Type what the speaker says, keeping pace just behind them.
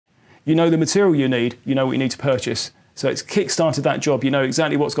You know the material you need, you know what you need to purchase. So it's kick-started that job. You know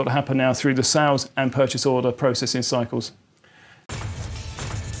exactly what's got to happen now through the sales and purchase order processing cycles.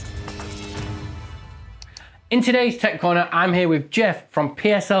 In today's Tech Corner, I'm here with Geoff from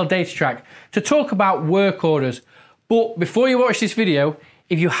PSL Datatrack to talk about work orders. But before you watch this video,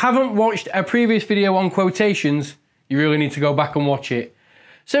 if you haven't watched a previous video on quotations, you really need to go back and watch it.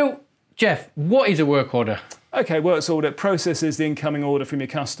 So, Geoff, what is a work order? Okay, works order processes the incoming order from your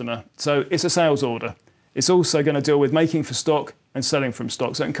customer. So it's a sales order. It's also going to deal with making for stock and selling from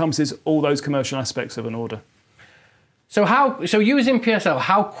stock. So it encompasses all those commercial aspects of an order. So using PSL,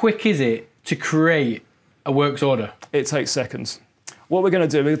 how quick is it to create a works order? It takes seconds. What we're going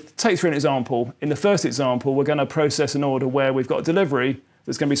to do, we'll take through an example. In the first example, we're going to process an order where we've got a delivery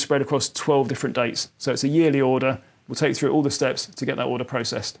that's going to be spread across 12 different dates. So it's a yearly order. We'll take through all the steps to get that order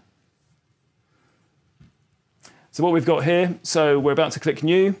processed. So what we've got here, so we're about to click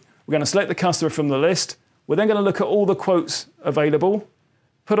New. We're going to select the customer from the list. We're then going to look at all the quotes available,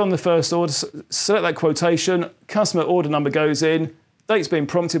 put on the first order, select that quotation, customer order number goes in, date's been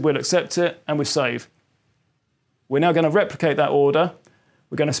prompted, we'll accept it, and we save. We're now going to replicate that order.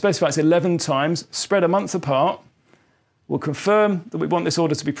 We're going to specify it's 11 times, spread a month apart. We'll confirm that we want this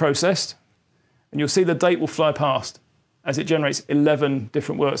order to be processed, and you'll see the date will fly past as it generates 11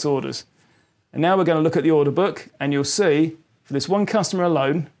 different works orders. And now we're going to look at the order book, and you'll see, for this one customer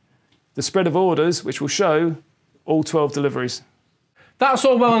alone, the spread of orders, which will show all 12 deliveries. That's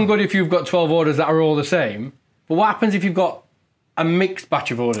all well and good if you've got 12 orders that are all the same, but what happens if you've got a mixed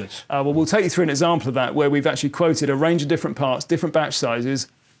batch of orders? Well, we'll take you through an example of that, where we've actually quoted a range of different parts, different batch sizes,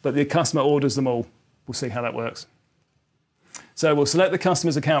 but the customer orders them all. We'll see how that works. So we'll select the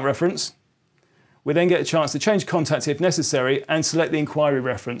customer's account reference. We then get a chance to change contact if necessary and select the inquiry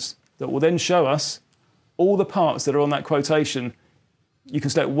reference. That will then show us all the parts that are on that quotation. You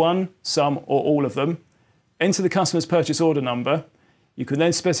can select one, some, or all of them. Enter the customer's purchase order number. You can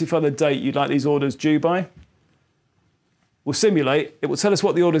then specify the date you'd like these orders due by. We'll simulate. It will tell us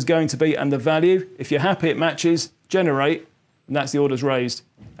what the order is going to be and the value. If you're happy, it matches, generate, and that's the order's raised.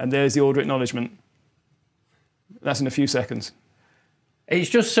 And there's the order acknowledgement. That's in a few seconds. It's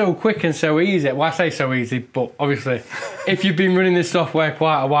just so quick and so easy. Well, I say so easy, but obviously, if you've been running this software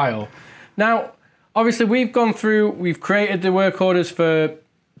quite a while. Now, obviously, we've gone through, we've created the work orders for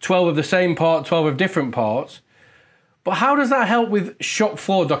 12 of the same part, 12 of different parts. But how does that help with shop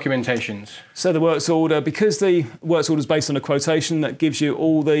floor documentations? So the works order, because the works order is based on a quotation that gives you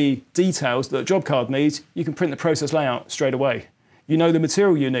all the details that a job card needs, you can print the process layout straight away. You know the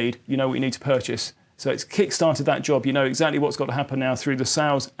material you need, you know what you need to purchase. So it's kick-started that job. You know exactly what's got to happen now through the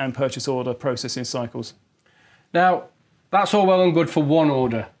sales and purchase order processing cycles. Now, that's all well and good for one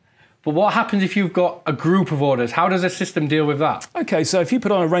order. But what happens if you've got a group of orders? How does the system deal with that? Okay, so if you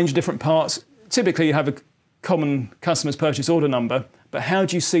put on a range of different parts, typically you have a common customer's purchase order number, but how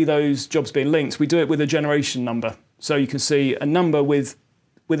do you see those jobs being linked? We do it with a generation number. So you can see a number with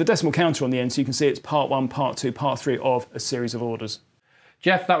a decimal counter on the end, so you can see it's part 1, part 2, part 3 of a series of orders.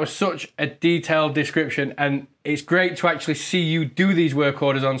 Geoff, that was such a detailed description, and it's great to actually see you do these work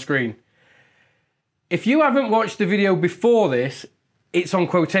orders on screen. If you haven't watched the video before this, it's on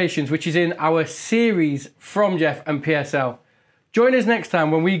quotations, which is in our series from Geoff and PSL. Join us next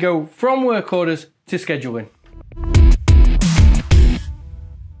time when we go from work orders to scheduling.